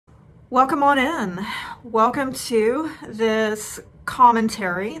Welcome on in. Welcome to this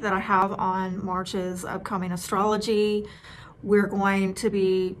commentary that I have on March's upcoming astrology. We're going to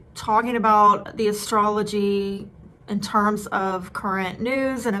be talking about the astrology in terms of current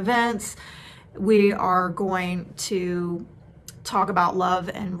news and events. We are going to talk about love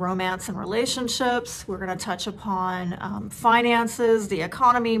and romance and relationships. We're going to touch upon finances, the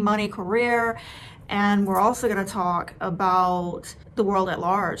economy, money, career, and we're also going to talk about the world at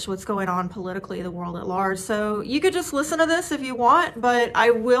large, what's going on politically, the world at large. So you could just listen to this if you want, but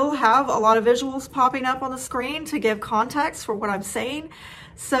I will have a lot of visuals popping up on the screen to give context for what I'm saying.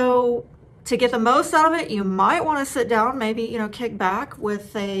 So to get the most out of it, you might want to sit down, maybe, kick back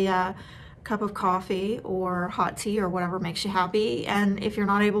with a cup of coffee or hot tea or whatever makes you happy. And if you're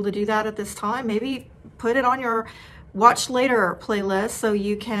not able to do that at this time, maybe put it on your watch later playlist so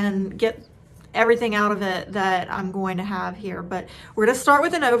you can get everything out of it that I'm going to have here. But we're going to start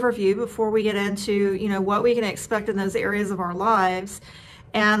with an overview before we get into, what we can expect in those areas of our lives.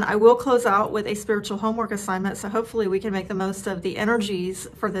 And I will close out with a spiritual homework assignment, so hopefully we can make the most of the energies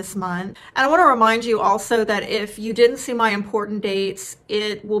for this month. And I want to remind you also that if you didn't see my important dates,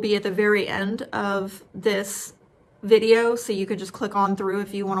 it will be at the very end of this video, so you can just click on through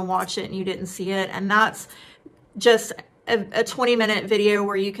if you want to watch it and you didn't see it. And that's just a 20-minute video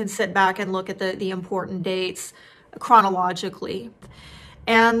where you can sit back and look at the important dates chronologically.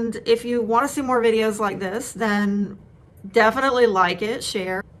 And if you want to see more videos like this, then definitely like it,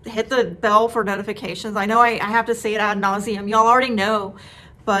 share, hit the bell for notifications. I know I have to say it ad nauseum. Y'all already know,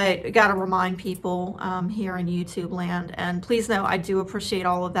 but got to remind people here in YouTube land. And please know I do appreciate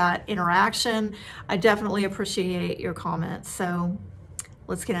all of that interaction. I definitely appreciate your comments. So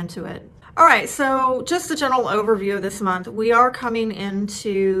let's get into it. All right, so just a general overview of this month. We are coming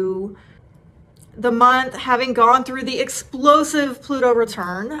into the month having gone through the explosive Pluto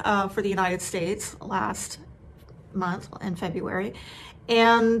return for the United States last month in February.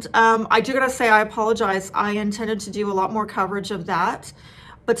 And I do gotta say, I apologize. I intended to do a lot more coverage of that.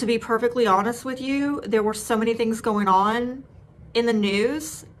 But to be perfectly honest with you, there were so many things going on in the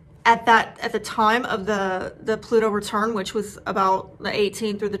news at the time of the Pluto return, which was about the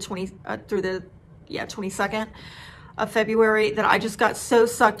 18th through the 22nd of February, that I just got so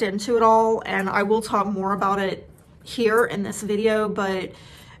sucked into it all. And I will talk more about it here in this video, but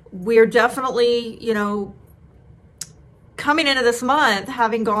we're definitely, coming into this month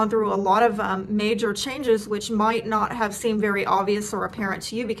having gone through a lot of major changes, which might not have seemed very obvious or apparent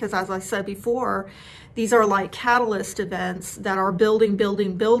to you, because as I said before, these are like catalyst events that are building,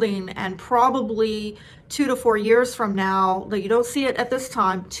 and probably 2 to 4 years from now, though you don't see it at this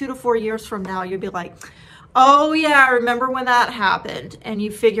time, 2 to 4 years from now, you'll be like, oh yeah, I remember when that happened. And you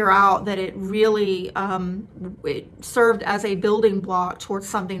figure out that it really, it served as a building block towards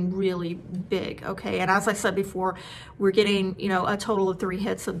something really big, okay? And as I said before, we're getting, a total of 3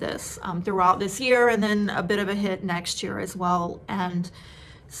 hits of this throughout this year, and then a bit of a hit next year as well. And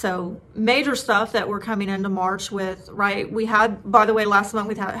so major stuff that we're coming into March with, right? We had, by the way, last month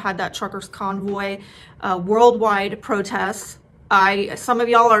we had that truckers convoy, worldwide protests. Some of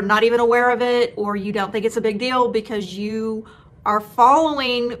y'all are not even aware of it, or you don't think it's a big deal because you are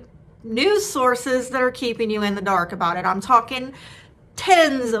following news sources that are keeping you in the dark about it. I'm talking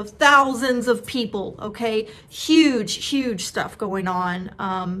tens of thousands of people, okay? Huge stuff going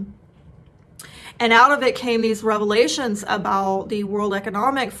on. And out of it came these revelations about the World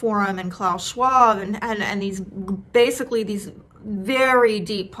Economic Forum and Klaus Schwab and these basically these very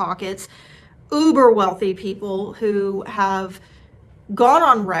deep pockets, uber wealthy people who have gone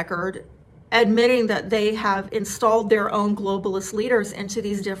on record admitting that they have installed their own globalist leaders into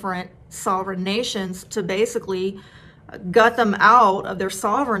these different sovereign nations to basically gut them out of their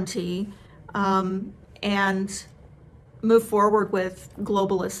sovereignty and move forward with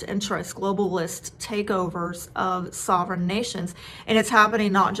globalist interests, globalist takeovers of sovereign nations. And it's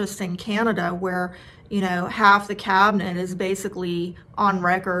happening not just in Canada, where, half the cabinet is basically on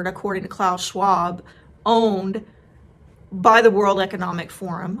record, according to Klaus Schwab, owned by the World Economic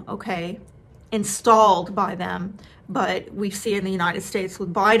Forum, okay, installed by them. But we see in the United States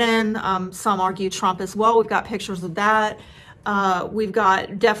with Biden, some argue Trump as well. We've got pictures of that. We've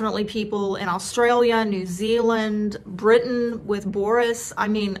got definitely people in Australia, New Zealand, Britain with Boris. I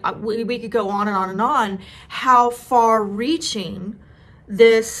mean, we could go on and on and on. How far-reaching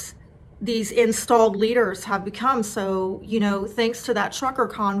these installed leaders have become. So, thanks to that trucker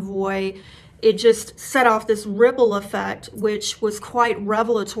convoy, it just set off this ripple effect, which was quite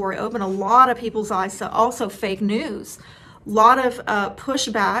revelatory, opened a lot of people's eyes to also fake news. A lot of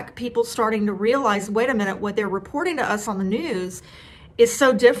pushback, people starting to realize, wait a minute, what they're reporting to us on the news is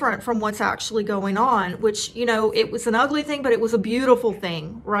so different from what's actually going on, which, you know, it was an ugly thing, but it was a beautiful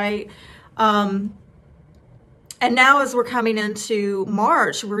thing, right? And now as we're coming into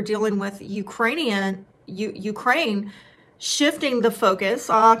March, we're dealing with Ukraine shifting the focus,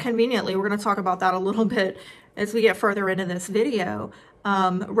 conveniently. We're going to talk about that a little bit as we get further into this video.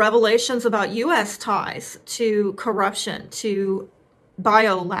 Revelations about U.S. ties to corruption, to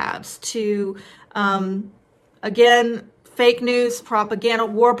biolabs, to, again, fake news, propaganda,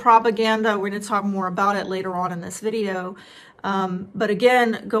 war propaganda. We're going to talk more about it later on in this video. But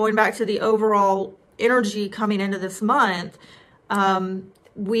again, going back to the overall energy coming into this month,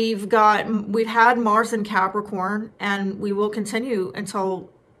 we've had Mars in Capricorn, and we will continue until,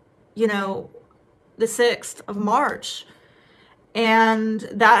 you know, the 6th of March. And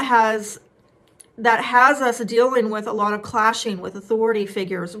that has us dealing with a lot of clashing with authority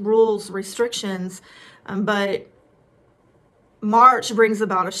figures, rules, restrictions. But March brings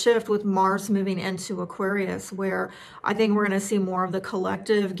about a shift with Mars moving into Aquarius, where I think we're going to see more of the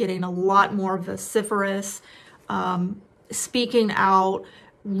collective getting a lot more vociferous, speaking out,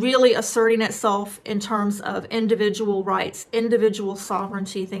 really asserting itself in terms of individual rights, individual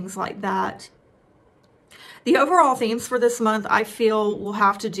sovereignty, things like that. The overall themes for this month, I feel, will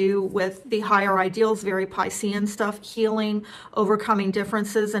have to do with the higher ideals, very Piscean stuff, healing, overcoming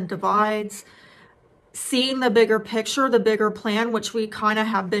differences and divides, seeing the bigger picture, the bigger plan, which we kind of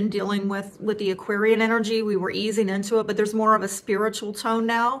have been dealing with the Aquarian energy. We were easing into it, but there's more of a spiritual tone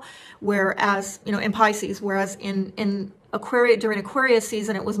now, whereas, you know, in Pisces, whereas in Aquarius, during Aquarius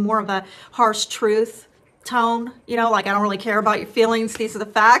season, it was more of a harsh truth tone, you know, like, I don't really care about your feelings, these are the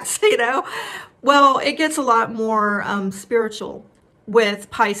facts, you know. Well, it gets a lot more spiritual with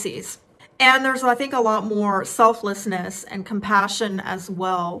Pisces. And there's, I think, a lot more selflessness and compassion as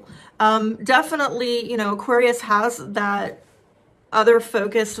well. Definitely, you know, Aquarius has that other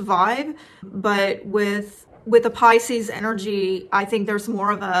focused vibe, but with the Pisces energy, I think there's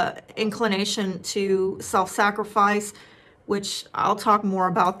more of a inclination to self-sacrifice, which I'll talk more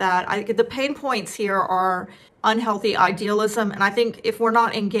about that. The pain points here are unhealthy idealism, and I think if we're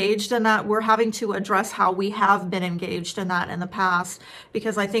not engaged in that, we're having to address how we have been engaged in that in the past,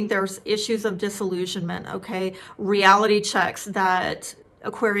 because I think there's issues of disillusionment, okay? Reality checks that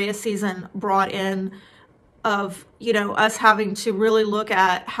Aquarius season brought in, of, you know, us having to really look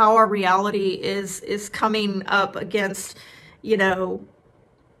at how our reality is coming up against, you know,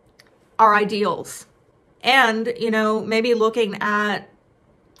 our ideals. And, you know, maybe looking at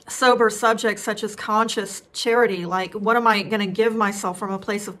sober subjects such as conscious charity, like, what am I going to give myself from a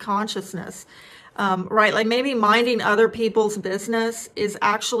place of consciousness, right? Like, maybe minding other people's business is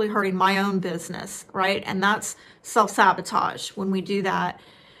actually hurting my own business, right? And that's self-sabotage when we do that.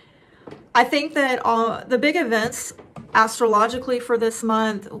 I think that the big events astrologically for this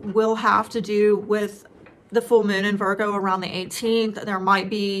month will have to do with the full moon in Virgo around the 18th. There might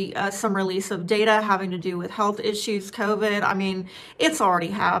be some release of data having to do with health issues, COVID. I mean, it's already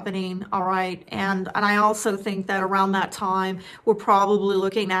happening, all right? And I also think that around that time, we're probably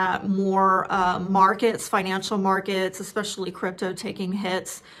looking at more markets, financial markets, especially crypto, taking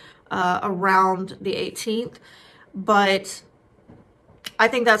hits around the 18th. But I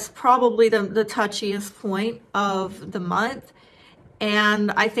think that's probably the touchiest point of the month. And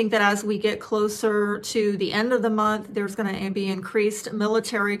I think that as we get closer to the end of the month, there's going to be increased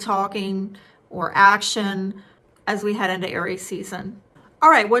military talking or action as we head into Aries season. All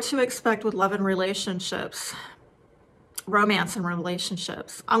right, what to expect with love and relationships, romance and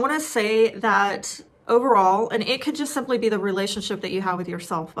relationships. I want to say that overall, and it could just simply be the relationship that you have with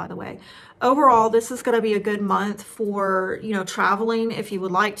yourself, by the way. Overall, this is going to be a good month for, you know, traveling if you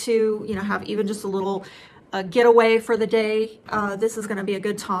would like to, you know, have even just a little getaway for the day. This is going to be a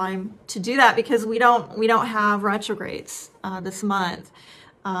good time to do that, because we don't have retrogrades this month,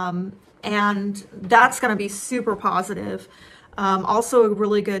 and that's going to be super positive. Also a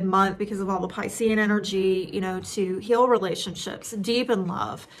really good month because of all the Piscean energy, you know, to heal relationships, deepen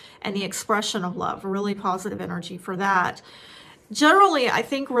love, and the expression of love. Really positive energy for that. Generally, I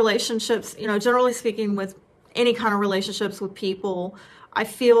think relationships, you know, generally speaking, with any kind of relationships with people, I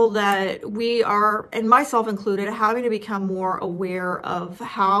feel that we are, and myself included, having to become more aware of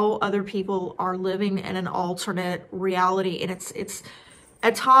how other people are living in an alternate reality. And it's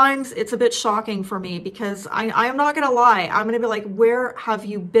at times, it's a bit shocking for me, because I am not going to lie. I'm going to be like, where have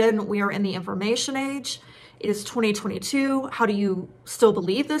you been? We are in the information age. It is 2022. How do you still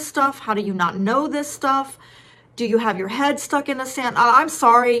believe this stuff? How do you not know this stuff? Do you have your head stuck in the sand? I'm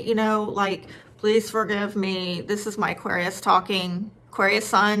sorry, you know, like, please forgive me. This is my Aquarius talking. Aquarius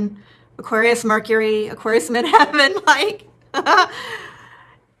Sun, Aquarius Mercury, Aquarius Midheaven, like,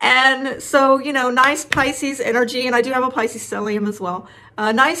 And so, you know, nice Pisces energy, and I do have a Pisces stellium as well.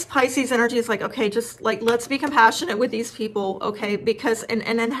 Nice Pisces energy is like, okay, just like, let's be compassionate with these people, okay? Because, and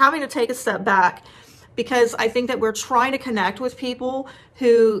then having to take a step back, because I think that we're trying to connect with people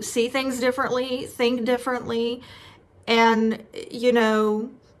who see things differently, think differently, and, you know,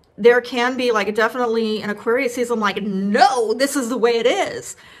 there can be like definitely an Aquarius season, like, no, this is the way it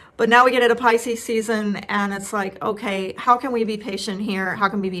is. But now we get into Pisces season and it's like, okay, how can we be patient here? How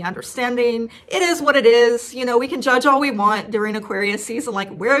can we be understanding? It is what it is. You know, we can judge all we want during Aquarius season. Like,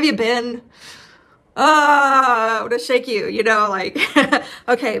 where have you been? I want to shake you, you know, like,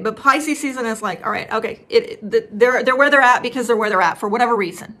 okay, but Pisces season is like, all right, okay, they're where they're at because they're where they're at for whatever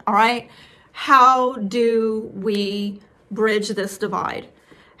reason. All right. How do we bridge this divide?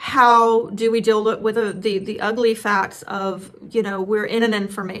 How do we deal with the ugly facts of, you know, we're in an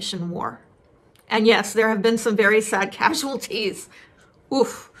information war? And yes, there have been some very sad casualties.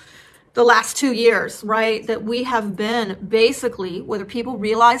 Oof. The last 2 years, right? That we have been basically, whether people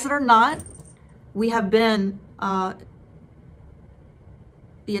realize it or not, we have been, the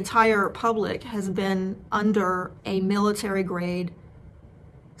entire public has been under a military grade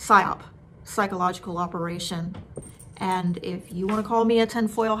PSYOP, psychological operation. And if you want to call me a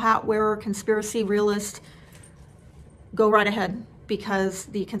tinfoil hat wearer, conspiracy realist, go right ahead, because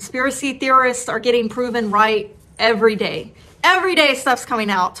the conspiracy theorists are getting proven right every day. Every day stuff's coming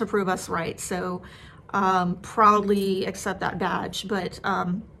out to prove us right. So proudly accept that badge. But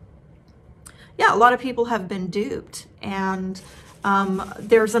yeah, a lot of people have been duped, and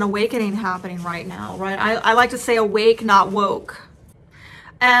there's an awakening happening right now, right? I like to say awake, not woke.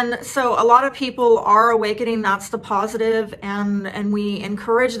 And so a lot of people are awakening. That's the positive, and we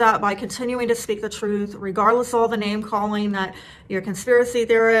encourage that by continuing to speak the truth, regardless of all the name calling that you're a conspiracy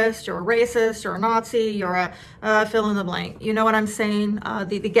theorist, you're a racist, you're a Nazi, you're a fill in the blank. You know what I'm saying?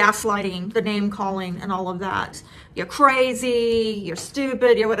 The gaslighting, the name calling, and all of that. You're crazy, you're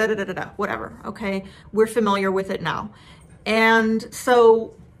stupid, you're whatever. Okay, we're familiar with it now. And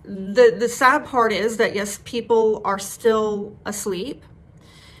so the sad part is that yes, people are still asleep.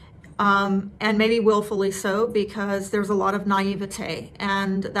 And maybe willfully so, because there's a lot of naivete.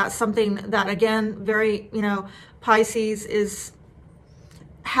 And that's something that, again, very, you know, Pisces is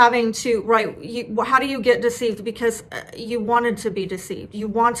having to, right, how do you get deceived? Because you wanted to be deceived. You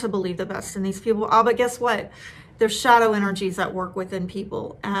want to believe the best in these people. But guess what? There's shadow energies that work within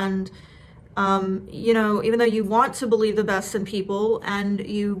people. And you know, even though you want to believe the best in people and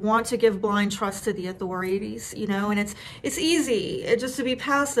you want to give blind trust to the authorities, you know, and it's easy just to be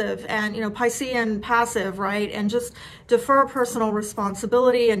passive and, you know, Piscean passive, right? And just defer personal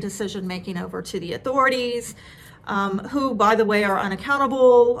responsibility and decision making over to the authorities, who, by the way, are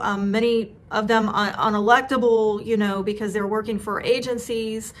unaccountable. Many of them unelectable, you know, because they're working for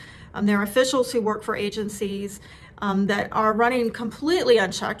agencies. They're officials who work for agencies. That are running completely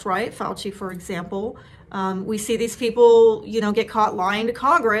unchecked, right? Fauci, for example. We see these people, you know, get caught lying to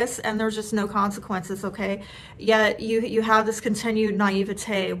Congress and there's just no consequences, okay? Yet you have this continued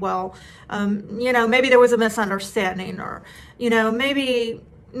naivete. Well, you know, maybe there was a misunderstanding, or, you know, maybe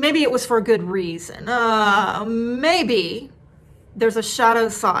it was for a good reason. Maybe there's a shadow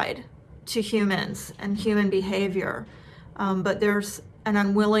side to humans and human behavior, but there's an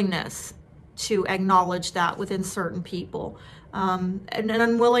unwillingness to acknowledge that within certain people, and an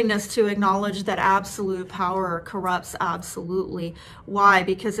unwillingness to acknowledge that absolute power corrupts absolutely. Why?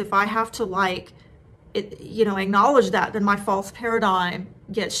 Because if I have to, like, it, you know, acknowledge that, then my false paradigm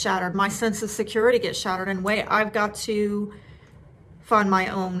gets shattered, my sense of security gets shattered, and wait, I've got to find my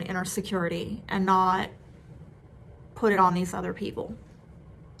own inner security and not put it on these other people.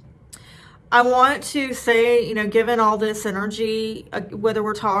 I want to say, you know, given all this energy, whether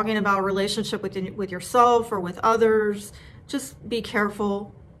we're talking about a relationship with yourself or with others, just be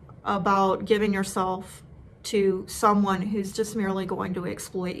careful about giving yourself to someone who's just merely going to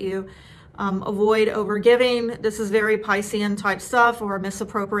exploit you. Avoid overgiving. This is very Piscean type stuff, or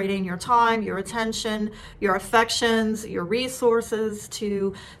misappropriating your time, your attention, your affections, your resources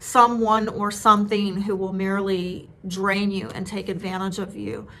to someone or something who will merely drain you and take advantage of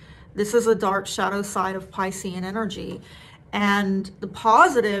you. This is a dark shadow side of Piscean energy. And the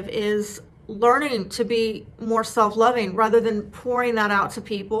positive is learning to be more self-loving rather than pouring that out to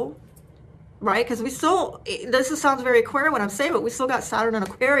people, right? Because we still, this sounds very Aquarian when I'm saying, but we still got Saturn in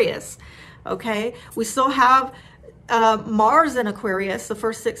Aquarius, okay? We still have Mars in Aquarius the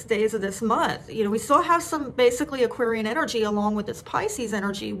first 6 days of this month. You know, we still have some basically Aquarian energy along with this Pisces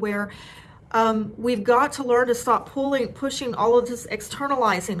energy, where We've got to learn to stop pushing all of this,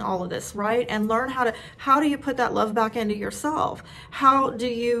 externalizing all of this, right? And learn how do you put that love back into yourself? How do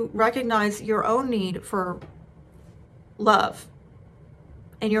you recognize your own need for love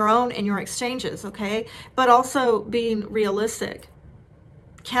and your exchanges, okay? But also being realistic.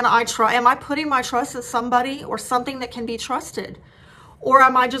 Am I putting my trust in somebody or something that can be trusted? Or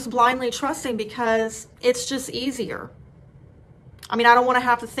am I just blindly trusting because it's just easier? I mean, I don't want to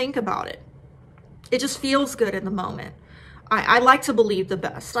have to think about it. It just feels good in the moment. I like to believe the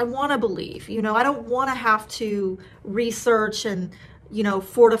best. I want to believe, you know, I don't want to have to research and, you know,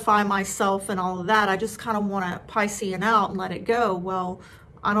 fortify myself and all of that. I just kind of want to Piscean out and let it go. Well,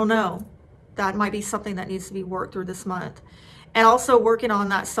 I don't know. That might be something that needs to be worked through this month. And also working on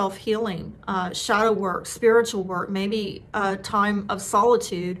that self-healing, shadow work, spiritual work, maybe a time of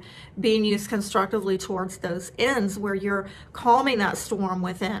solitude being used constructively towards those ends where you're calming that storm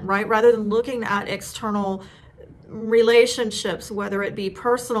within, right? Rather than looking at external relationships, whether it be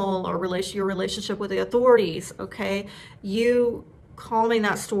personal or your relationship with the authorities, okay? You calming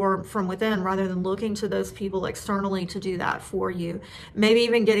that storm from within rather than looking to those people externally to do that for you. Maybe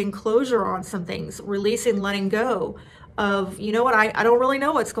even getting closure on some things, releasing, letting go of, you know what, I don't really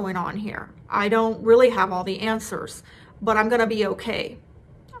know what's going on here. I don't really have all the answers, but I'm going to be okay.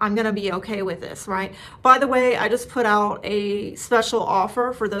 I'm going to be okay with this, right? By the way, I just put out a special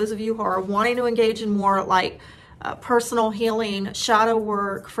offer for those of you who are wanting to engage in more like personal healing, shadow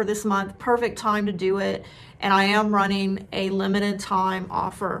work for this month. Perfect time to do it. And I am running a limited time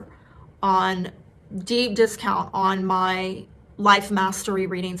offer on deep discount on my life mastery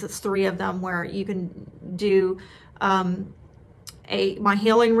readings. It's 3 of them where you can do my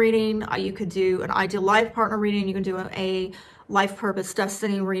healing reading, you could do an ideal life partner reading, you can do a life purpose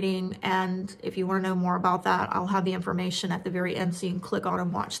destiny reading, and if you want to know more about that, I'll have the information at the very end so you can click on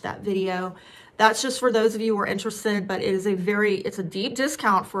and watch that video. That's just for those of you who are interested, but it's a deep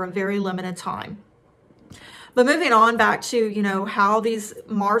discount for a very limited time. But moving on back to, you know, how these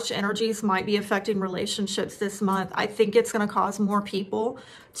March energies might be affecting relationships this month, I think it's going to cause more people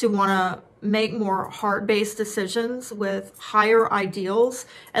to want to make more heart-based decisions with higher ideals.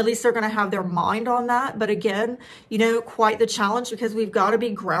 At least they're going to have their mind on that. But again, you know, quite the challenge because we've got to be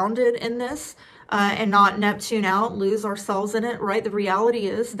grounded in this and not Neptune out, lose ourselves in it, right? The reality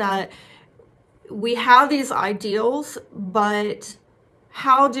is that we have these ideals, but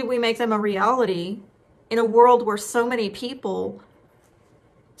how do we make them a reality in a world where so many people,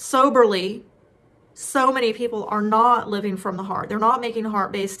 soberly, so many people are not living from the heart. They're not making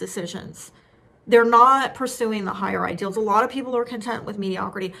heart-based decisions. They're not pursuing the higher ideals. A lot of people are content with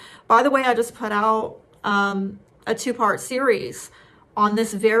mediocrity. By the way, I just put out a 2-part series on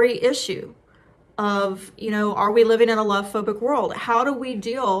this very issue of, you know, are we living in a love-phobic world? How do we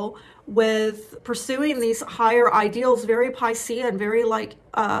deal with pursuing these higher ideals, very Piscean, very like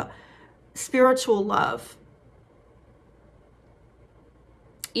spiritual love,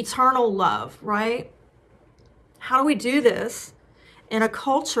 eternal love, right? How do we do this in a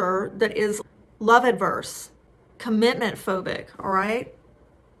culture that is love adverse, commitment phobic, all right?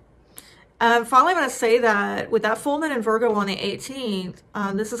 Finally, I'm going to say that with that full moon in Virgo on the 18th,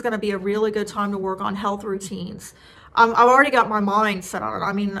 this is going to be a really good time to work on health routines. I've already got my mind set on it.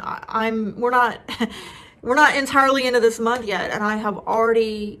 I mean, we're not entirely into this month yet, and I've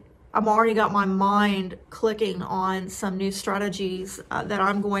already got my mind clicking on some new strategies that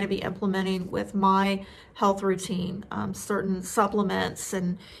I'm going to be implementing with my health routine, certain supplements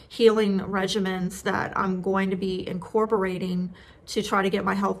and healing regimens that I'm going to be incorporating to try to get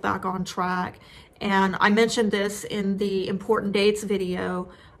my health back on track. And I mentioned this in the important dates video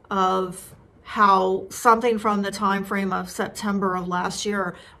of how something from the time frame of September of last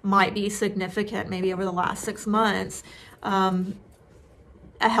year might be significant, maybe over the last 6 months.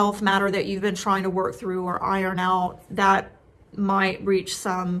 A health matter that you've been trying to work through or iron out that might reach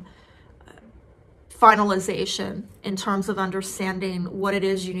some finalization in terms of understanding what it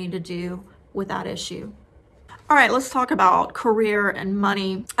is you need to do with that issue. All right, let's talk about career and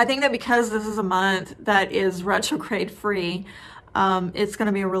money. I think that because this is a month that is retrograde free, it's going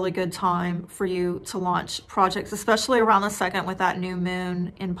to be a really good time for you to launch projects, especially around the 2nd with that new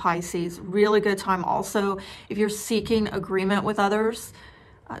moon in Pisces. Really good time also if you're seeking agreement with others.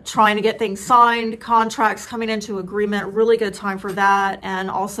 Trying to get things signed, contracts coming into agreement, really good time for that,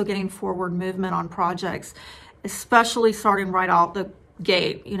 and also getting forward movement on projects, especially starting right out the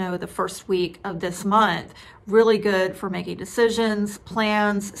gate, you know, the first week of this month. Really good for making decisions,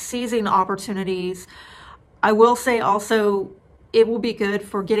 plans, seizing opportunities. I will say also, it will be good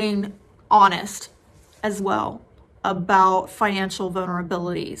for getting honest as well about financial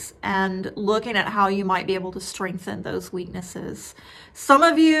vulnerabilities and looking at how you might be able to strengthen those weaknesses. Some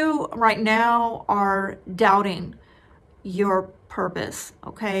of you right now are doubting your purpose,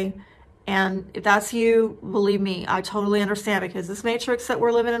 okay? And if that's you, believe me, I totally understand, because this matrix that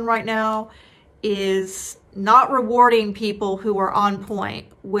we're living in right now is not rewarding people who are on point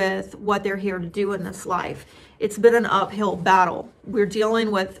with what they're here to do in this life. It's been an uphill battle. We're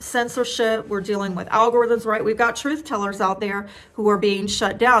dealing with censorship. We're dealing with algorithms, right? We've got truth tellers out there who are being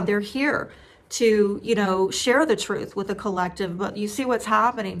shut down. They're here to, you know, share the truth with the collective, but you see what's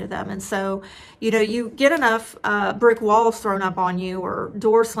happening to them. And so, you know, you get enough brick walls thrown up on you or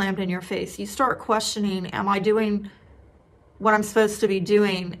doors slammed in your face, you start questioning, am I doing what I'm supposed to be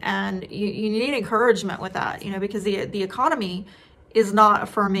doing? And you need encouragement with that, you know, because the economy is not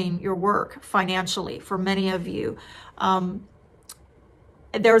affirming your work financially for many of you.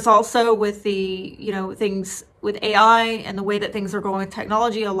 There's also with the, you know, things with AI and the way that things are going with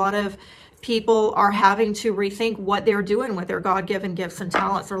technology, a lot of people are having to rethink what they're doing with their God-given gifts and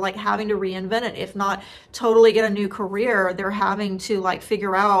talents. They're like having to reinvent it. If not totally get a new career, they're having to like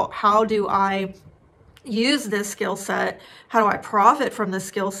figure out, how do I use this skill set? How do I profit from this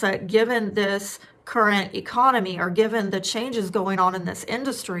skill set given this current economy, or given the changes going on in this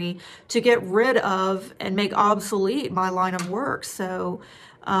industry, to get rid of and make obsolete my line of work? So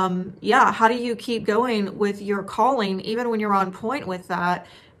yeah, how do you keep going with your calling even when you're on point with that,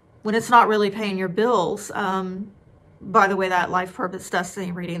 when it's not really paying your bills? By the way, that Life Purpose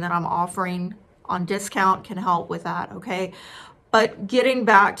Destiny reading that I'm offering on discount can help with that, okay? But getting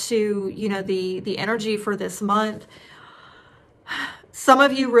back to, you know, the energy for this month, some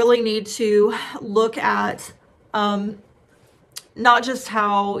of you really need to look at not just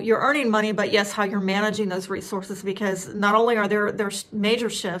how you're earning money, but yes, how you're managing those resources, because not only are there's major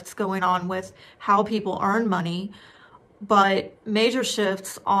shifts going on with how people earn money, but major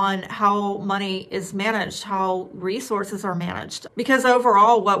shifts on how money is managed, how resources are managed. Because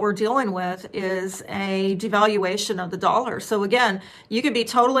overall, what we're dealing with is a devaluation of the dollar. So again, you could be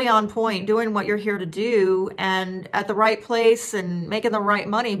totally on point doing what you're here to do and at the right place and making the right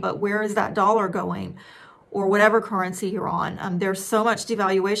money, but where is that dollar going? Or whatever currency you're on. There's so much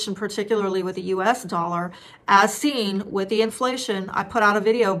devaluation, particularly with the US dollar, as seen with the inflation. I put out a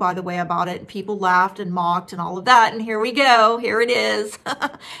video, by the way, about it. People laughed and mocked and all of that. And here we go. Here it is.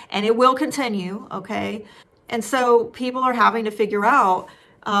 And it will continue, okay? And so people are having to figure out,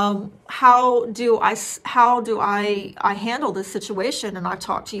 how do I handle this situation? And I've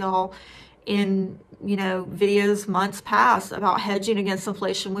talked to y'all in, you know, videos months past about hedging against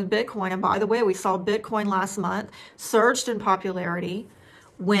inflation with Bitcoin. And by the way, we saw Bitcoin last month surged in popularity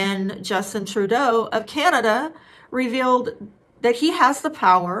when Justin Trudeau of Canada revealed that he has the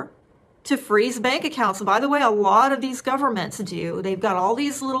power to freeze bank accounts. And by the way, a lot of these governments do. They've got all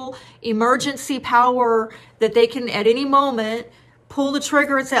these little emergency power that they can at any moment pull the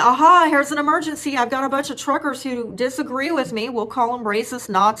trigger and say, aha, here's an emergency. I've got a bunch of truckers who disagree with me. We'll call them racist,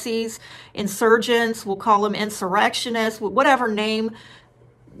 Nazis, insurgents. We'll call them insurrectionists, whatever name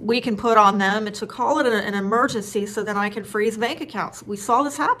we can put on them, and to call it an emergency so then I can freeze bank accounts. We saw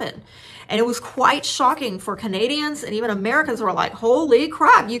this happen. And it was quite shocking for Canadians, and even Americans were like, holy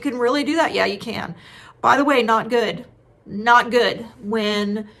crap, you can really do that? Yeah, you can. By the way, not good. Not good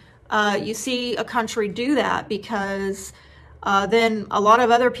when you see a country do that, because then a lot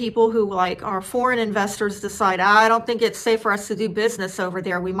of other people who like are foreign investors decide, I don't think it's safe for us to do business over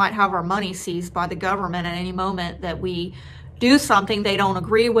there. We might have our money seized by the government at any moment that we do something they don't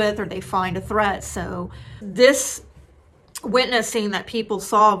agree with or they find a threat. So this witnessing that people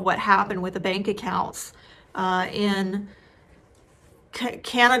saw of what happened with the bank accounts in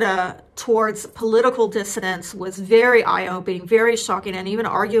Canada towards political dissidents was very eye-opening, very shocking, and even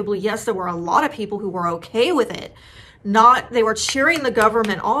arguably, yes, there were a lot of people who were okay with it. They were cheering the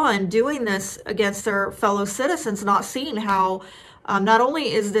government on doing this against their fellow citizens, not seeing how not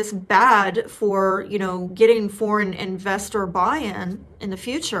only is this bad for, you know, getting foreign investor buy-in in the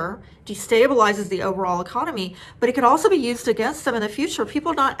future, destabilizes the overall economy, but it could also be used against them in the future.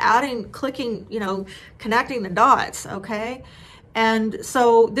 People not clicking, you know, connecting the dots, okay? And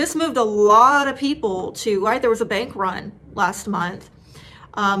so this moved a lot of people to, right, there was a bank run last month.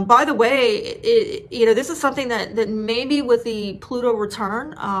 By the way, you know, this is something that maybe with the Pluto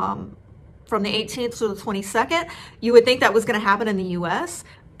return from the 18th to the 22nd, you would think that was going to happen in the US,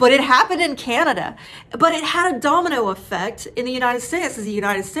 but it happened in Canada. But it had a domino effect in the United States, as the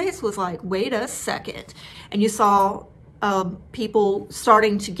United States was like, wait a second. And you saw people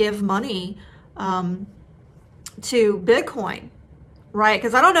starting to give money to Bitcoin. right?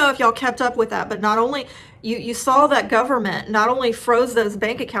 Because I don't know if y'all kept up with that, but not only you saw that government not only froze those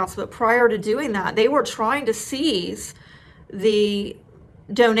bank accounts, but prior to doing that, they were trying to seize the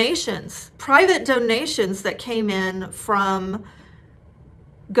donations, private donations that came in from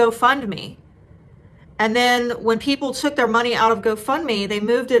GoFundMe. And then when people took their money out of GoFundMe, they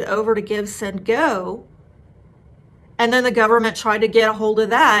moved it over to Give, Send, Go. And then the government tried to get a hold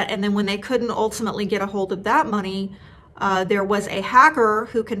of that. And then when they couldn't ultimately get a hold of that money, there was a hacker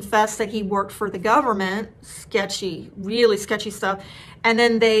who confessed that he worked for the government. Sketchy, really sketchy stuff. And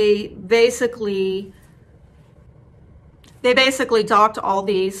then they basically doxed all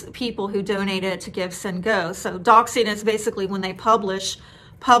these people who donated to Give, Send, Go. So doxing is basically when they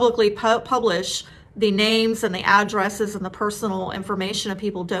publicly publish the names and the addresses and the personal information of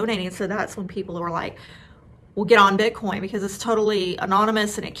people donating. So that's when people are like, we'll get on Bitcoin, because it's totally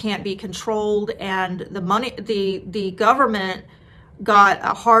anonymous and it can't be controlled. And the money, the government got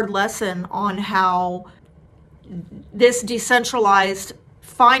a hard lesson on how this decentralized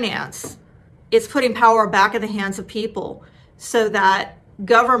finance is putting power back in the hands of people, so that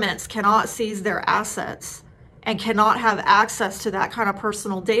governments cannot seize their assets and cannot have access to that kind of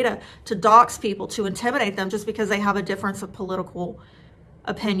personal data to dox people, to intimidate them just because they have a difference of political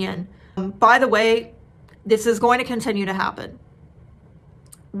opinion. By the way, this is going to continue to happen.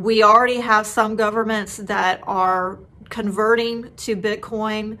 We already have some governments that are converting to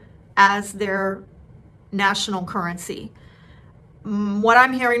Bitcoin as their national currency. What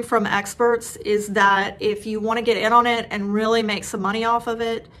I'm hearing from experts is that if you want to get in on it and really make some money off of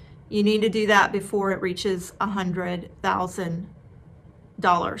it, you need to do that before it reaches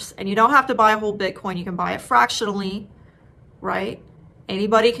 $100,000. And you don't have to buy a whole Bitcoin. You can buy it fractionally, right?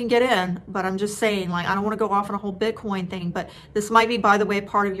 Anybody can get in, but I'm just saying, like, I don't want to go off on a whole Bitcoin thing, but this might be, by the way,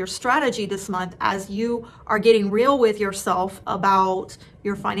 part of your strategy this month as you are getting real with yourself about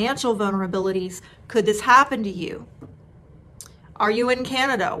your financial vulnerabilities. Could this happen to you? Are you in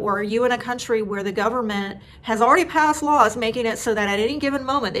Canada, or are you in a country where the government has already passed laws making it so that at any given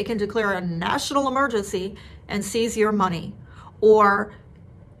moment they can declare a national emergency and seize your money, or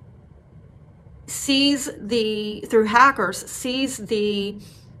seize through hackers, seize the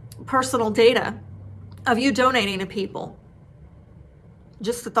personal data of you donating to people?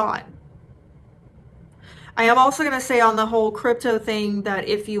 Just a thought. I am also going to say on the whole crypto thing that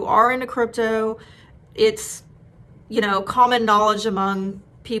if you are into crypto, it's, you know, common knowledge among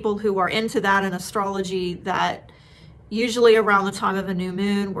people who are into that in astrology that usually around the time of a new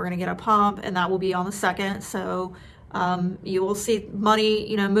moon, we're going to get a pump, and that will be on the 2nd. So you will see money,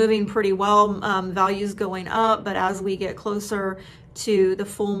 you know, moving pretty well, values going up. But as we get closer to the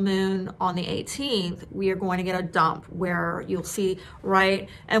full moon on the 18th, we are going to get a dump where you'll see, right?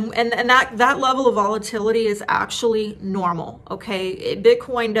 And that level of volatility is actually normal, okay?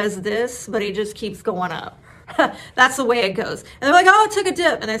 Bitcoin does this, but it just keeps going up. That's the way it goes. And they're like, oh, it took a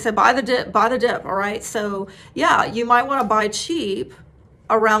dip. And they said, buy the dip, all right? So yeah, you might want to buy cheap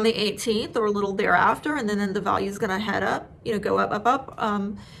around the 18th or a little thereafter, and then the value is going to head up, you know, go up,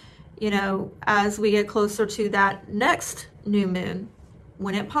 you know, as we get closer to that next new moon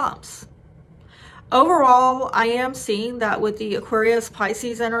when it pumps. Overall, I am seeing that with the Aquarius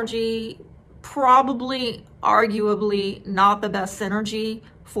Pisces energy, probably arguably not the best energy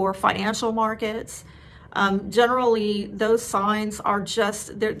for financial markets. Generally, those signs are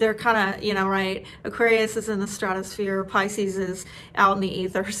just, they're kind of, you know, right? Aquarius is in the stratosphere, Pisces is out in the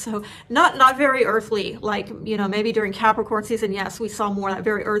ether. So not very earthly, like, you know, maybe during Capricorn season, yes, we saw more of that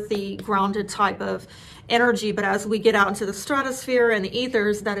very earthy, grounded type of energy. But as we get out into the stratosphere and the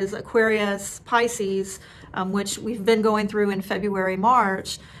ethers, that is Aquarius, Pisces, which we've been going through in February,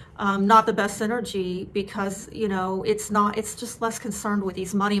 March, not the best energy, because, you know, it's just less concerned with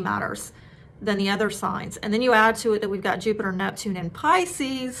these money matters than the other signs. And then you add to it that we've got Jupiter, Neptune, and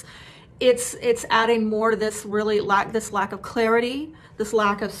Pisces. It's adding more to this this lack of clarity, this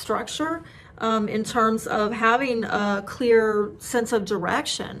lack of structure, in terms of having a clear sense of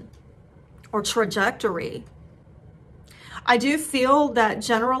direction or trajectory. I do feel that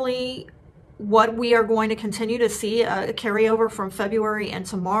generally what we are going to continue to see a carryover from February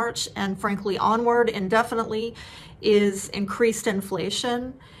into March, and frankly onward indefinitely, is increased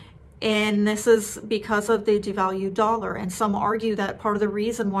inflation. And this is because of the devalued dollar. And some argue that part of the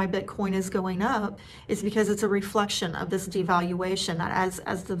reason why Bitcoin is going up is because it's a reflection of this devaluation. That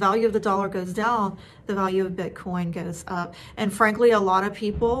as the value of the dollar goes down, the value of Bitcoin goes up. And frankly, a lot of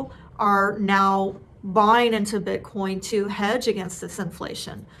people are now buying into Bitcoin to hedge against this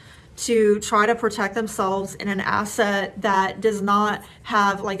inflation, to try to protect themselves in an asset that does not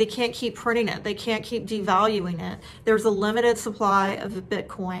have, like, they can't keep printing it. They can't keep devaluing it. There's a limited supply of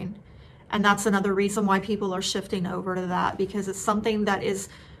Bitcoin. And that's another reason why people are shifting over to that, because it's something that is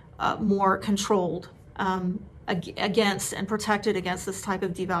more controlled against and protected against this type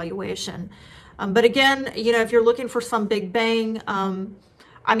of devaluation. But again, you know, if you're looking for some big bang,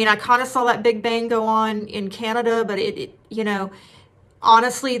 I mean, I kind of saw that big bang go on in Canada, but it you know,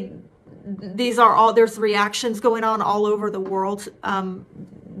 honestly, these are all, there's reactions going on all over the world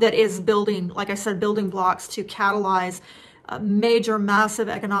that is building, like I said, building blocks to catalyze a major, massive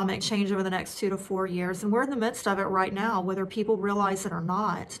economic change over the next 2 to 4 years. And we're in the midst of it right now, whether people realize it or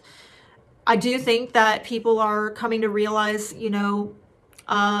not. I do think that people are coming to realize, you know,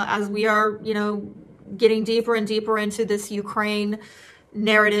 as we are, you know, getting deeper and deeper into this Ukraine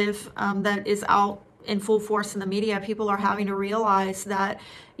narrative that is out in full force in the media, people are having to realize that,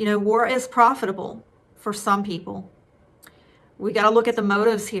 you know, war is profitable for some people. We got to look at the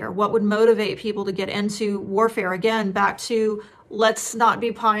motives here. What would motivate people to get into warfare? Again, back to, let's not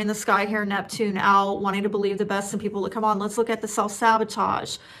be pie in the sky here, Neptune out, wanting to believe the best in people to come on. Let's look at the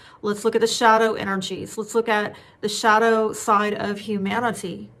self-sabotage. Let's look at the shadow energies. Let's look at the shadow side of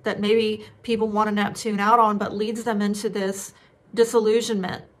humanity that maybe people want to Neptune out on, but leads them into this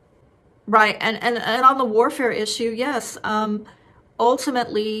disillusionment, right? And on the warfare issue, yes,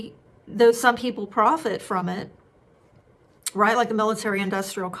 ultimately, though some people profit from it, right, like the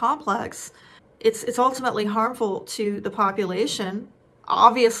military-industrial complex, it's ultimately harmful to the population.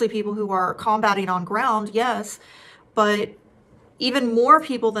 Obviously, people who are combating on ground, yes, but even more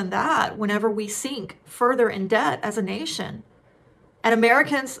people than that whenever we sink further in debt as a nation. And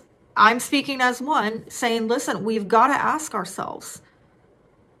Americans, I'm speaking as one, saying, listen, we've got to ask ourselves,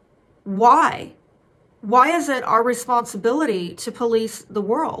 why? Why is it our responsibility to police the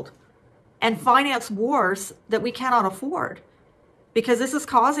world and finance wars that we cannot afford? Because this is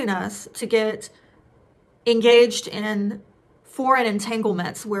causing us to get engaged in foreign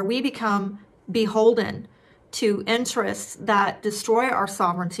entanglements where we become beholden to interests that destroy our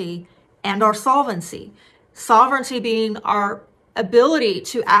sovereignty and our solvency. Sovereignty being our ability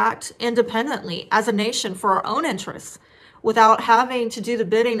to act independently as a nation for our own interests without having to do the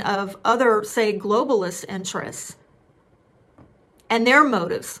bidding of other, say, globalist interests and their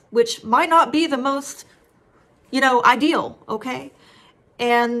motives, which might not be the most, you know, ideal, okay?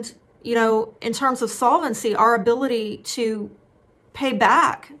 And, you know, in terms of solvency, our ability to pay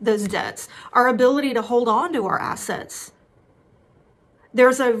back those debts, our ability to hold on to our assets,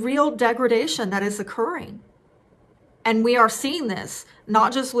 there's a real degradation that is occurring. And we are seeing this,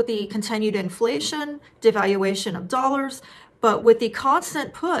 not just with the continued inflation, devaluation of dollars, but with the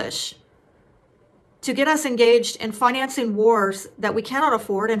constant push to get us engaged in financing wars that we cannot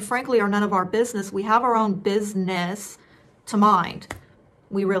afford and frankly are none of our business. We have our own business to mind.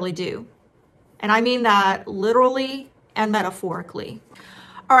 We really do. And I mean that literally and metaphorically.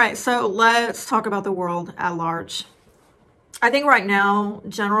 All right, so let's talk about the world at large. I think right now,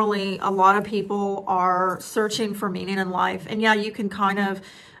 generally, a lot of people are searching for meaning in life. And yeah, you can kind of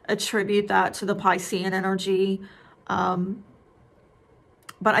attribute that to the Piscean energy. But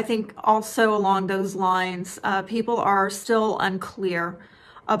I think also along those lines, people are still unclear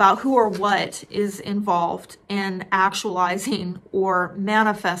about who or what is involved in actualizing or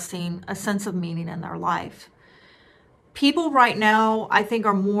manifesting a sense of meaning in their life. People right now, I think,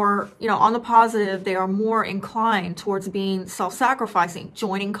 are more, you know, on the positive, they are more inclined towards being self-sacrificing,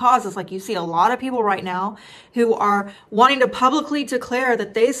 joining causes. Like you see a lot of people right now who are wanting to publicly declare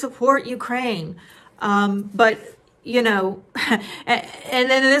that they support Ukraine. But, you know, and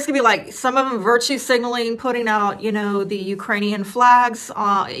then this could be like some of them virtue signaling, putting out, you know, the Ukrainian flags,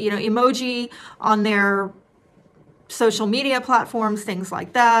 you know, emoji on their social media platforms, things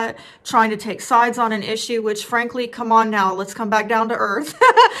like that, trying to take sides on an issue, which frankly, come on now, let's come back down to earth.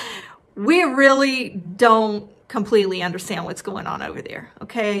 We really don't completely understand what's going on over there,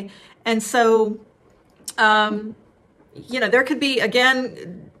 okay? And so, you know, there could be,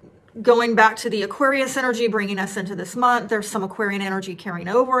 again, going back to the Aquarius energy, bringing us into this month, there's some Aquarian energy carrying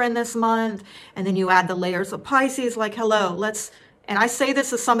over in this month, and then you add the layers of Pisces, like, hello, let's, and I say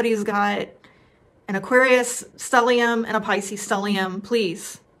this as somebody who's got an Aquarius stellium and a Pisces stellium.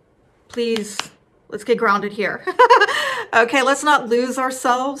 Please, let's get grounded here. Okay, let's not lose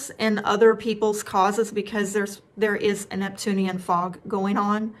ourselves in other people's causes because there is a Neptunian fog going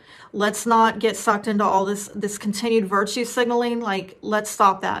on. Let's not get sucked into all this continued virtue signaling. Like, let's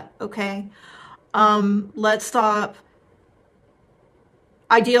stop that, okay? Let's stop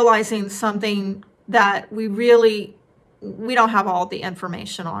idealizing something that we really we don't have all the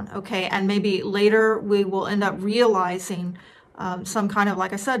information on, okay? And maybe later we will end up realizing some kind of,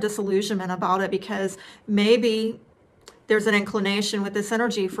 like I said, disillusionment about it, because maybe there's an inclination with this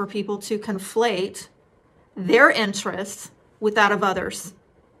energy for people to conflate their interests with that of others,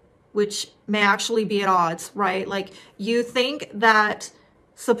 which may actually be at odds, right? Like, you think that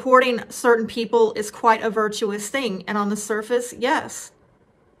supporting certain people is quite a virtuous thing, and on the surface, yes,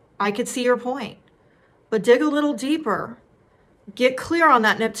 I could see your point. But dig a little deeper, get clear on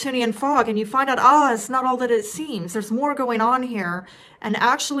that Neptunian fog, and you find out, it's not all that it seems. There's more going on here. And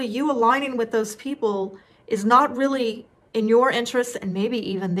actually, you aligning with those people is not really in your interest, and maybe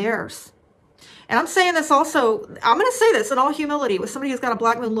even theirs. And I'm saying this also, I'm going to say this in all humility, with somebody who's got a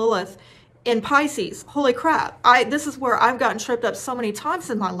Black Moon Lilith in Pisces. Holy crap. This is where I've gotten tripped up so many times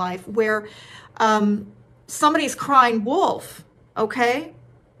in my life, where somebody's crying wolf, okay?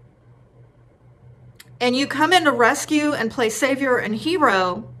 And you come in to rescue and play savior and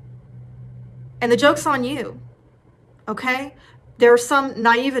hero, and the joke's on you, okay? There's some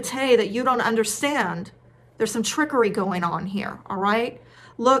naivete that you don't understand. There's some trickery going on here, all right?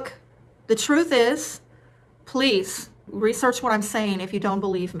 Look, the truth is, please research what I'm saying if you don't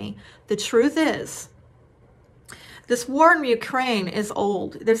believe me. The truth is, this war in Ukraine is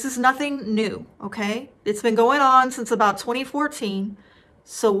old. This is nothing new, okay? It's been going on since about 2014.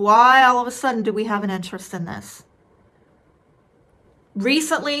 So why all of a sudden do we have an interest in this?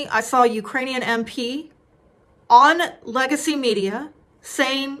 Recently, I saw a Ukrainian MP on legacy media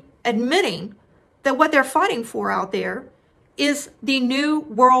admitting that what they're fighting for out there is the new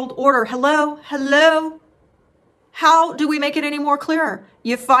world order. Hello? How do we make it any more clearer?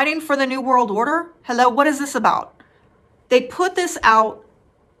 You're fighting for the new world order? Hello? What is this about? They put this out.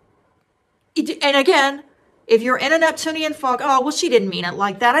 And again, if you're in a Neptunian fog, well, she didn't mean it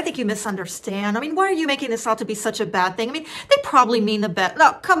like that. I think you misunderstand. I mean, why are you making this out to be such a bad thing? I mean, they probably mean the best.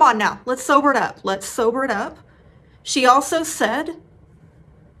 No, come on now. Let's sober it up. Let's sober it up. She also said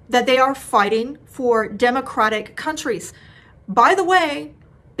that they are fighting for democratic countries. By the way,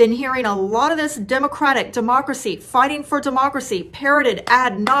 been hearing a lot of this democracy, fighting for democracy, parroted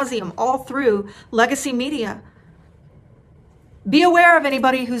ad nauseum all through legacy media. Be aware of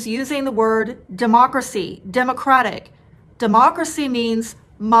anybody who's using the word democracy, democratic. Democracy means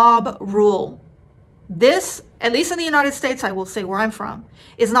mob rule. This, at least in the United States, I will say where I'm from,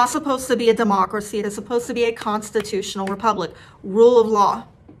 is not supposed to be a democracy. It is supposed to be a constitutional republic. Rule of law,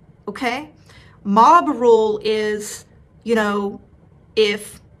 okay? Mob rule is,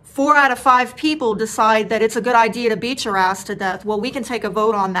 if 4 out of 5 people decide that it's a good idea to beat your ass to death, well, we can take a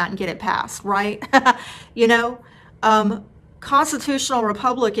vote on that and get it passed, right? Constitutional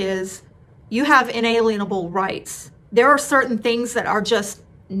republic is you have inalienable rights. There are certain things that are just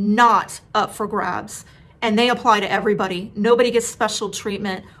not up for grabs, and they apply to everybody. Nobody gets special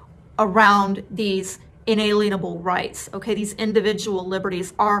treatment around these inalienable rights, okay? These individual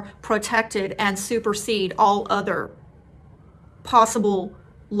liberties are protected and supersede all other possible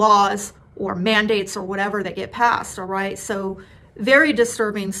laws or mandates or whatever that get passed, all right? So very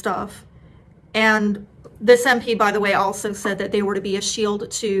disturbing stuff. And this MP, by the way, also said that they were to be a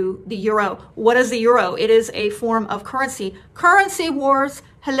shield to the euro. What is the euro? It is a form of currency. Currency wars,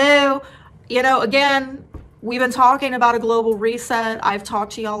 hello. Again, we've been talking about a global reset. I've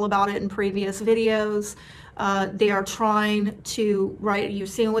talked to y'all about it in previous videos. They are trying to, right, you're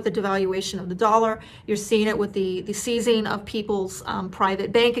seeing it with the devaluation of the dollar. You're seeing it with the seizing of people's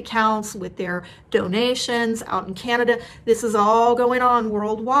private bank accounts, with their donations out in Canada. This is all going on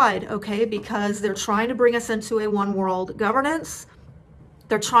worldwide, okay, because they're trying to bring us into a one world governance.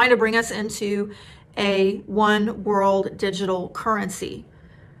 They're trying to bring us into a one world digital currency.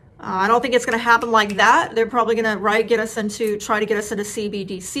 I don't think it's going to happen like that. They're probably going to, try to get us into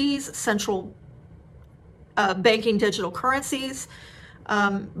CBDCs, central banking digital currencies,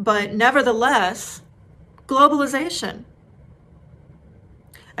 but nevertheless, globalization.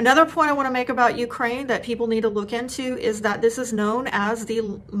 Another point I want to make about Ukraine that people need to look into is that this is known as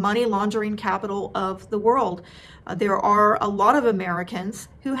the money laundering capital of the world. There are a lot of Americans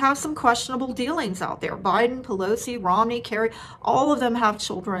who have some questionable dealings out there. Biden, Pelosi, Romney, Kerry, all of them have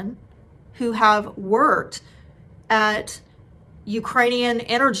children who have worked at Ukrainian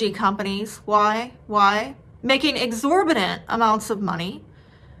energy companies. Why? Making exorbitant amounts of money.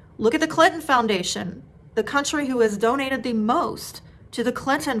 Look at the Clinton Foundation. The country who has donated the most to the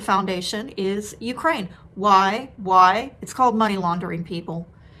Clinton Foundation is Ukraine. Why? It's called money laundering, people.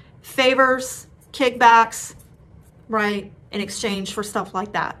 Favors, kickbacks, right, in exchange for stuff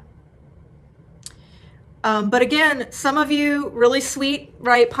like that. But again, some of you really sweet,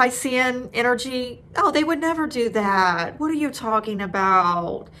 right? Piscean energy. Oh, they would never do that. What are you talking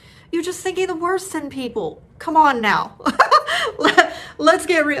about? You're just thinking the worst in people. Come on now. Let's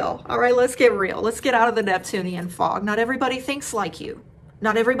get real. All right, let's get real. Let's get out of the Neptunian fog. Not everybody thinks like you.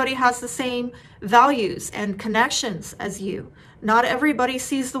 Not everybody has the same values and connections as you. Not everybody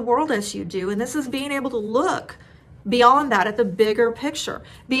sees the world as you do. And this is being able to look beyond that at the bigger picture,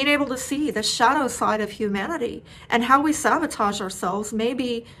 being able to see the shadow side of humanity and how we sabotage ourselves,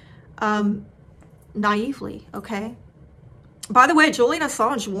 maybe naively, okay? By the way, Julian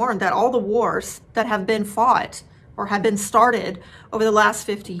Assange warned that all the wars that have been fought or have been started over the last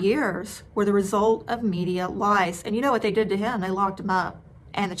 50 years were the result of media lies. And you know what they did to him? They locked him up,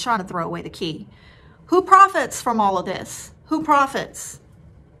 and they're trying to throw away the key. Who profits from all of this? Who profits?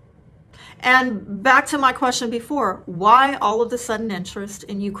 And back to my question before, why all of the sudden interest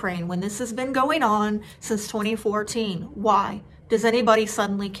in Ukraine when this has been going on since 2014? Why? Does anybody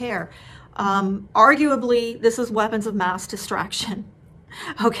suddenly care? Arguably, this is weapons of mass distraction.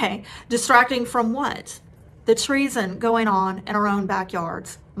 Okay, distracting from what? The treason going on in our own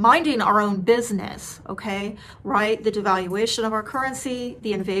backyards, minding our own business, okay, right? The devaluation of our currency,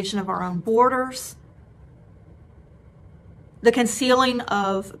 the invasion of our own borders, the concealing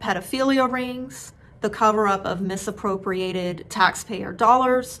of pedophilia rings, the cover-up of misappropriated taxpayer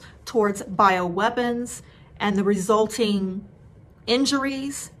dollars towards bioweapons, and the resulting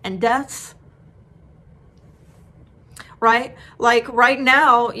injuries and deaths, right? Like right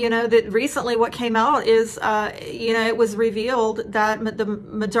now, you know, that recently what came out is, you know, it was revealed that the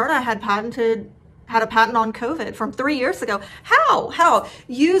Moderna had a patent on COVID from 3 years ago. How?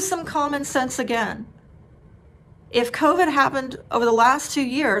 Use some common sense again. If COVID happened over the last 2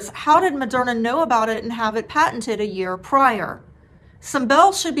 years, how did Moderna know about it and have it patented a year prior? Some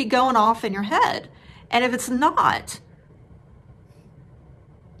bells should be going off in your head. And if it's not,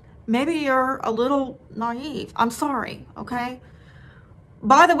 maybe you're a little naive. I'm sorry, okay?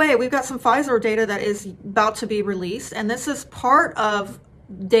 By the way, we've got some Pfizer data that is about to be released, and this is part of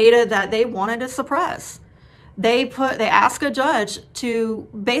data that they wanted to suppress. They ask a judge to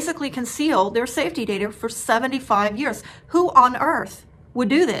basically conceal their safety data for 75 years. Who on earth would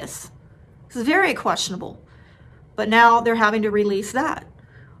do this? This is very questionable. But now they're having to release that.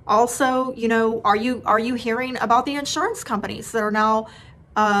 Also, you know, are you hearing about the insurance companies that are now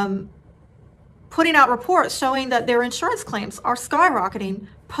putting out reports showing that their insurance claims are skyrocketing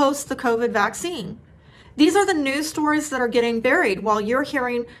post the COVID vaccine? These are the news stories that are getting buried while you're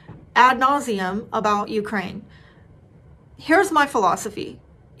hearing ad nauseum about Ukraine. Here's my philosophy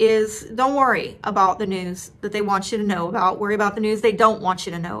is don't worry about the news that they want you to know about. Worry about the news they don't want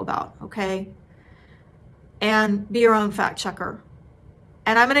you to know about, okay? And be your own fact checker.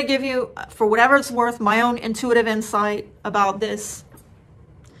 And I'm going to give you, for whatever it's worth, my own intuitive insight about this.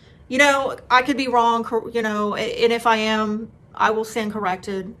 You know, I could be wrong, you know, and if I am, I will stand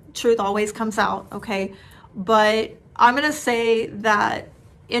corrected. Truth always comes out, okay? But I'm going to say that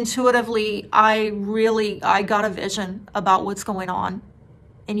intuitively, I got a vision about what's going on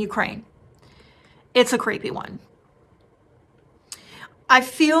in Ukraine. It's a creepy one. I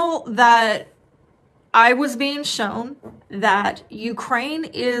feel that I was being shown that Ukraine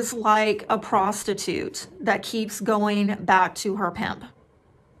is like a prostitute that keeps going back to her pimp.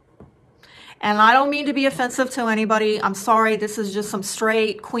 And I don't mean to be offensive to anybody. I'm sorry. This is just some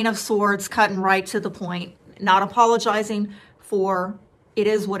straight Queen of Swords cutting right to the point. Not apologizing for it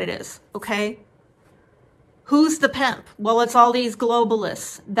is what it is, okay? Who's the pimp? Well, it's all these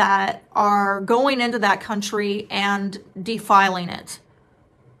globalists that are going into that country and defiling it,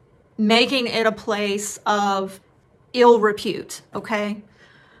 making it a place of ill repute, okay?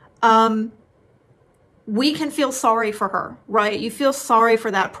 We can feel sorry for her, right? You feel sorry for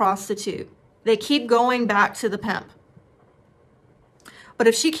that prostitute. They keep going back to the pimp. But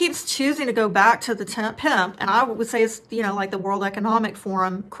if she keeps choosing to go back to the pimp, and I would say it's, you know, like the World Economic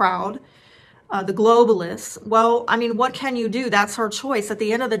Forum crowd, the globalists, well, I mean, what can you do? That's her choice. At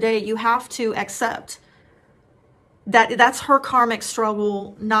the end of the day, you have to accept that that's her karmic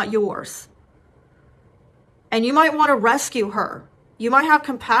struggle, not yours. And you might want to rescue her. You might have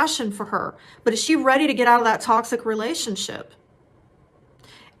compassion for her. But is she ready to get out of that toxic relationship?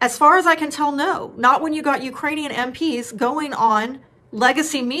 As far as I can tell, no. Not when you got Ukrainian MPs going on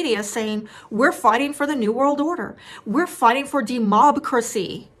legacy media saying, we're fighting for the New World Order. We're fighting for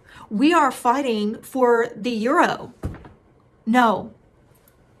democracy. We are fighting for the euro. No.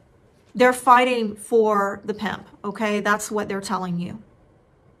 They're fighting for the pimp, okay? That's what they're telling you.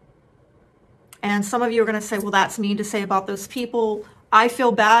 And some of you are going to say, well, that's mean to say about those people. I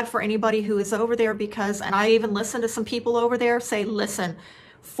feel bad for anybody who is over there because, and I even listen to some people over there say, listen,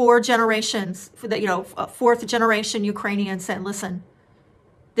 4 generations, you know, 4th generation Ukrainians said, listen,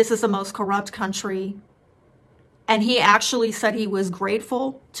 this is the most corrupt country. And he actually said he was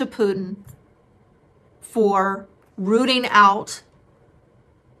grateful to Putin for rooting out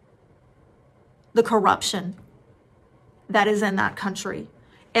the corruption that is in that country.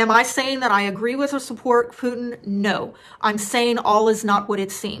 Am I saying that I agree with or support Putin? No. I'm saying all is not what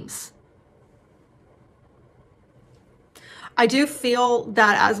it seems. I do feel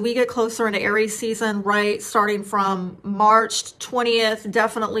that as we get closer into Aries season, right, starting from March 20th,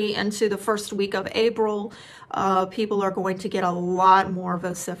 definitely into the first week of April, people are going to get a lot more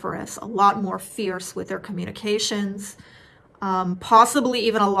vociferous, a lot more fierce with their communications, possibly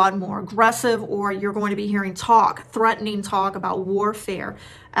even a lot more aggressive, or you're going to be hearing talk, threatening talk about warfare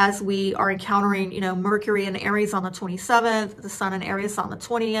as we are encountering, you know, Mercury in Aries on the 27th, the Sun in Aries on the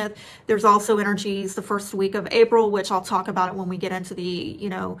 20th. There's also energies the first week of April, which I'll talk about it when we get into the, you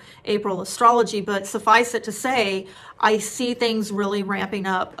know, April astrology. But suffice it to say, I see things really ramping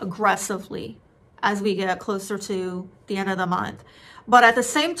up aggressively as we get closer to the end of the month. But at the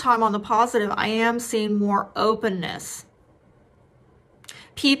same time, on the positive, I am seeing more openness.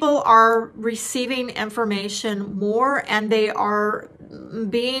 People are receiving information more, and they are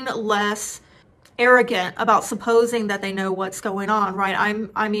being less arrogant about supposing that they know what's going on, right?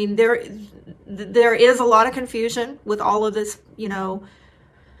 I mean, there is a lot of confusion with all of this, you know,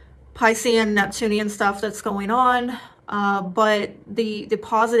 Piscean, Neptunian stuff that's going on. But the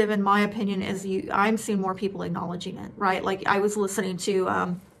positive, in my opinion, is I'm seeing more people acknowledging it, right? Like I was listening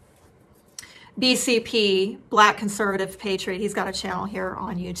to BCP, Black Conservative Patriot. He's got a channel here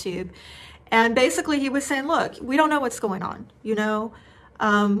on YouTube. And basically he was saying, look, we don't know what's going on. You know,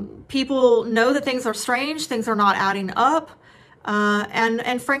 people know that things are strange. Things are not adding up.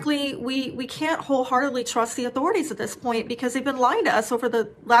 And frankly, we can't wholeheartedly trust the authorities at this point because they've been lying to us over the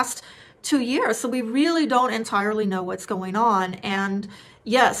last 2 years. So we really don't entirely know what's going on. And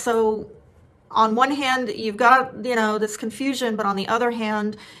yeah, so on one hand, you've got, you know, this confusion, but on the other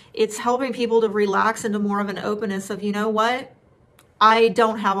hand, it's helping people to relax into more of an openness of, you know what, I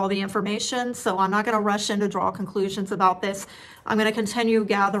don't have all the information, so I'm not going to rush in to draw conclusions about this. I'm going to continue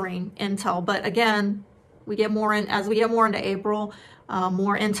gathering intel. But again, we get more in as we get more into April,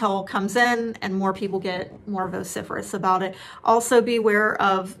 more intel comes in and more people get more vociferous about it. Also beware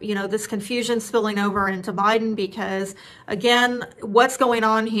of, you know, this confusion spilling over into Biden, because again, what's going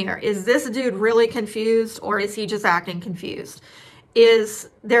on here? Is this dude really confused, or is he just acting confused? Is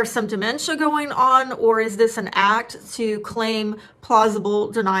there some dementia going on, or is this an act to claim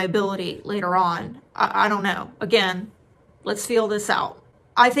plausible deniability later on? I don't know. Again, let's feel this out.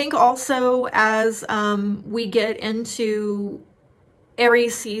 I think also as we get into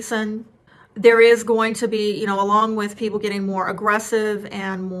Aries season, there is going to be, you know, along with people getting more aggressive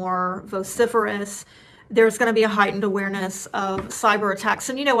and more vociferous, there's going to be a heightened awareness of cyber attacks.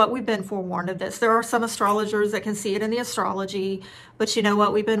 And you know what? We've been forewarned of this. There are some astrologers that can see it in the astrology, but you know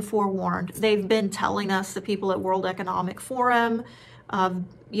what? We've been forewarned. They've been telling us, the people at World Economic Forum,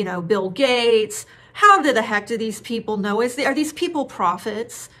 you know, Bill Gates. How the heck do these people know? Are these people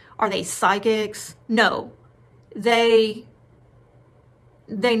prophets? Are they psychics? No, they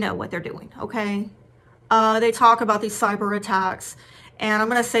know what they're doing, okay? They talk about these cyber attacks. And I'm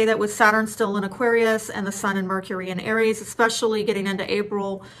going to say that with Saturn still in Aquarius and the Sun and Mercury in Aries, especially getting into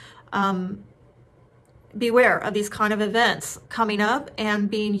April, beware of these kind of events coming up and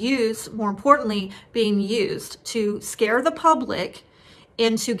being used, more importantly, being used to scare the public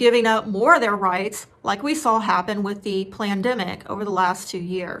into giving up more of their rights, like we saw happen with the pandemic over the last 2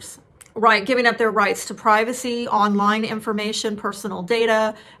 years. Right, giving up their rights to privacy, online information, personal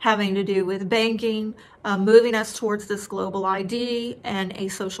data, having to do with banking, moving us towards this global ID and a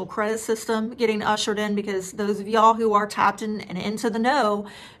social credit system getting ushered in, because those of y'all who are tapped in and into the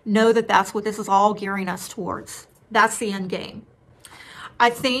know that that's what this is all gearing us towards. That's the end game. I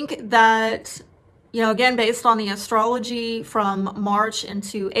think that, you know, again, based on the astrology from March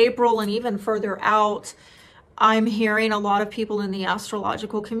into April and even further out, I'm hearing a lot of people in the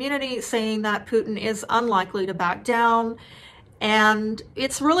astrological community saying that Putin is unlikely to back down. And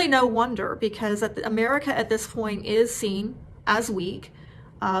it's really no wonder, because America at this point is seen as weak,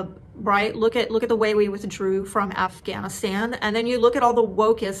 right? Look at the way we withdrew from Afghanistan. And then you look at all the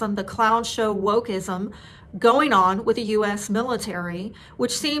wokeism, the clown show wokeism going on with the US military,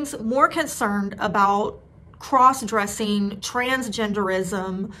 which seems more concerned about cross-dressing,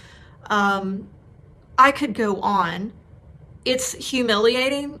 transgenderism. I could go on. It's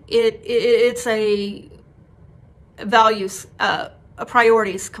humiliating. It's a values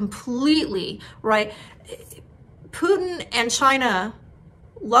priorities completely, right? Putin and China,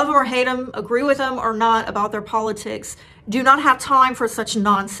 love them or hate them, agree with them or not about their politics, do not have time for such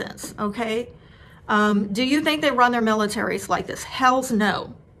nonsense, okay? Do you think they run their militaries like this? Hell's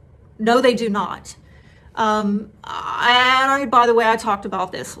no. No, they do not. And by the way, I talked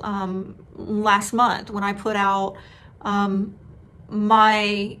about this last month when I put out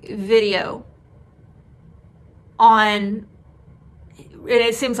my video on,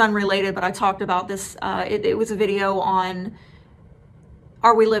 it seems unrelated, but I talked about this. It was a video on,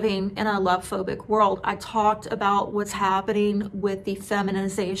 are we living in a love-phobic world? I talked about what's happening with the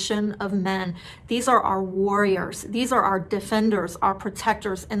feminization of men. These are our warriors. These are our defenders, our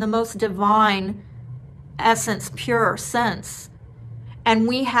protectors in the most divine essence, pure sense. And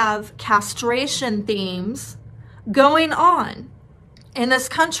we have castration themes going on in this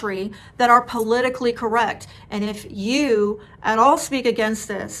country that are politically correct. And if you at all speak against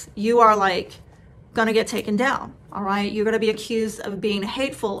this, you are like gonna get taken down, all right? You're gonna be accused of being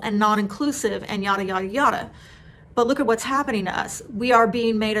hateful and non-inclusive and yada, yada, yada. But look at what's happening to us. We are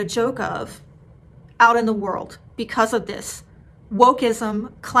being made a joke of out in the world because of this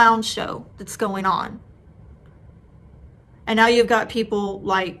wokeism clown show that's going on. And now you've got people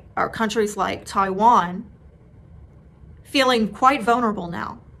like, or countries like Taiwan, feeling quite vulnerable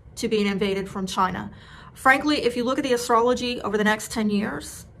now to being invaded from China. Frankly, if you look at the astrology over the next 10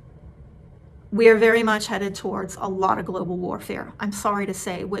 years, we are very much headed towards a lot of global warfare, I'm sorry to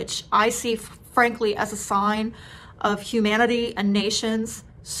say, which I see, frankly, as a sign of humanity and nations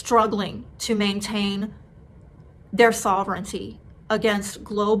struggling to maintain their sovereignty against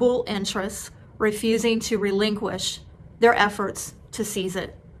global interests, refusing to relinquish their efforts to seize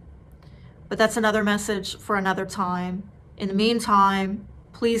it. But that's another message for another time. In the meantime,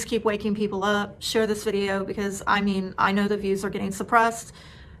 please keep waking people up. Share this video because, I mean, I know the views are getting suppressed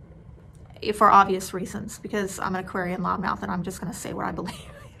for obvious reasons, because I'm an Aquarian loudmouth and I'm just going to say what I believe.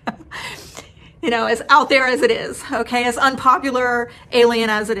 You know, as out there as it is, okay? As unpopular,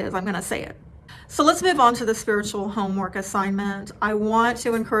 alien as it is, I'm going to say it. So let's move on to the spiritual homework assignment. I want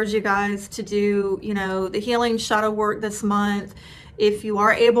to encourage you guys to do, you know, the healing shadow work this month. If you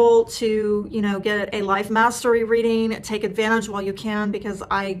are able to, you know, get a life mastery reading, take advantage while you can, because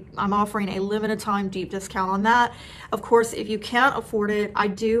I'm offering a limited time deep discount on that. Of course, if you can't afford it, I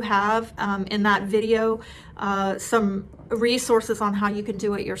do have in that video some resources on how you can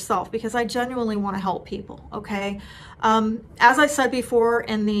do it yourself, because I genuinely want to help people, okay? As I said before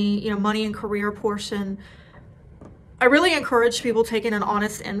in the, you know, money and career portion, I really encourage people taking an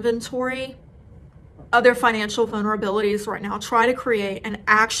honest inventory of their financial vulnerabilities right now. Try to create an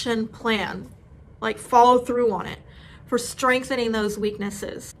action plan, like follow through on it for strengthening those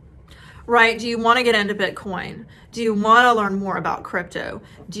weaknesses, right? Do you want to get into Bitcoin? Do you want to learn more about crypto?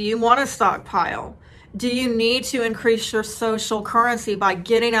 Do you want to stockpile? Do you need to increase your social currency by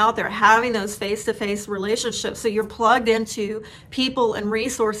getting out there, having those face-to-face relationships so you're plugged into people and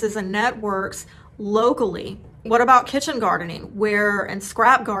resources and networks locally? What about kitchen gardening and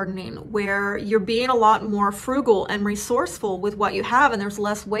scrap gardening, where you're being a lot more frugal and resourceful with what you have and there's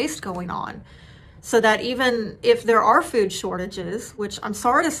less waste going on? So that even if there are food shortages, which I'm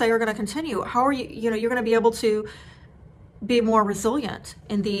sorry to say are going to continue, how are you know, you're going to be able to be more resilient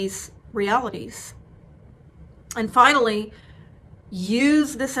in these realities. And finally,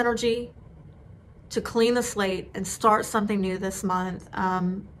 use this energy to clean the slate and start something new this month.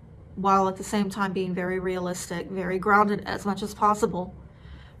 While at the same time being very realistic, very grounded as much as possible.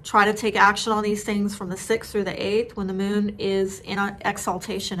 Try to take action on these things from the 6th through the 8th when the moon is in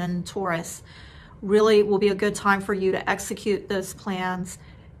exaltation in Taurus. Really will be a good time for you to execute those plans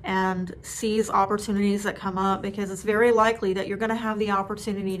and seize opportunities that come up, because it's very likely that you're going to have the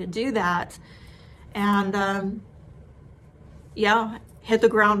opportunity to do that. And yeah, hit the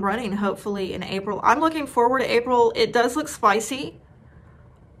ground running hopefully in April. I'm looking forward to April. It does look spicy,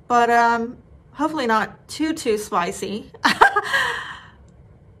 but hopefully not too spicy.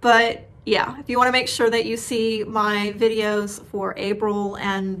 But yeah, if you want to make sure that you see my videos for April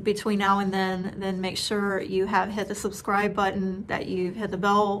and between now and then make sure you have hit the subscribe button, that you've hit the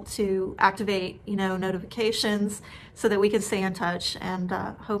bell to activate, you know, notifications, so that we can stay in touch, and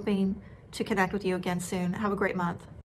hoping to connect with you again soon. Have a great month.